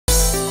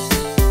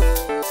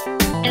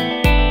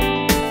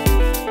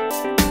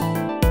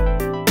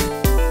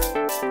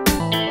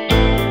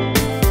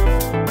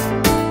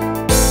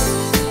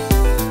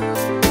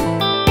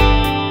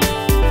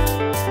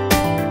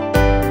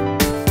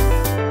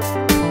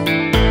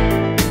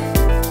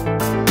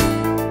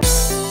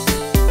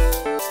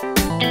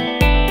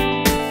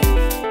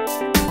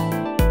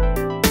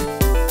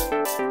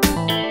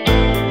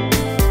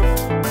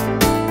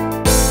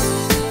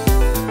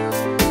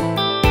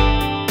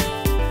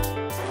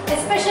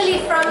especially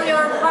from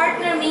your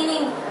partner,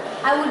 meaning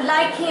I would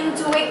like him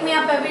to wake me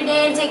up every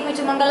day and take me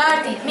to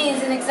Mangalarti. It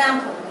means an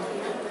example.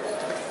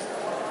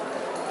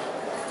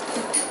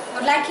 I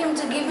would like him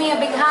to give me a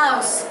big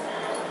house.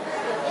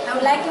 I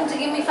would like him to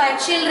give me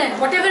 5 children,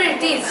 whatever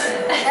it is.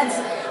 That's,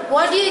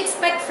 what do you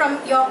expect from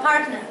your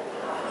partner?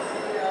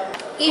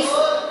 If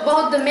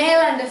both the male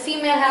and the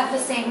female have the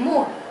same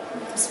mood,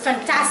 it's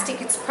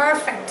fantastic, it's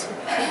perfect.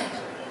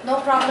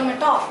 No problem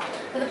at all.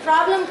 But the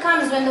problem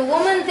comes when the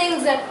woman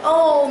thinks that,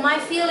 oh, my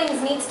feelings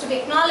needs to be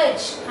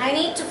acknowledged. I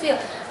need to feel.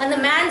 And the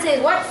man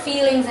says, what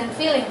feelings and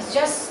feelings?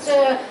 Just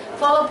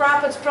follow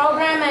Prabhupada's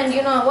program and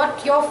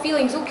what your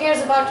feelings, who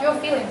cares about your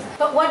feelings?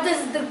 But what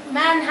does the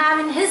man have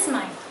in his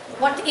mind?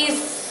 What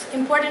is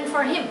important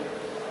for him?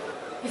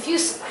 If you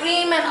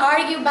scream and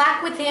argue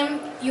back with him,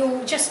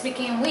 you just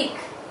became weak.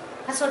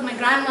 That's what my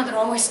grandmother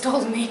always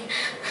told me.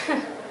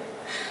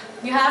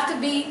 You have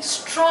to be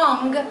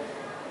strong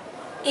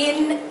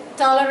in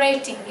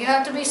tolerating. You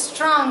have to be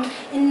strong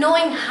in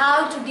knowing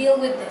how to deal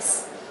with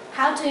this.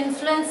 How to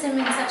influence him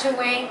in such a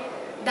way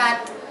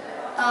that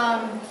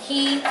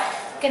he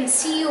can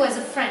see you as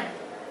a friend.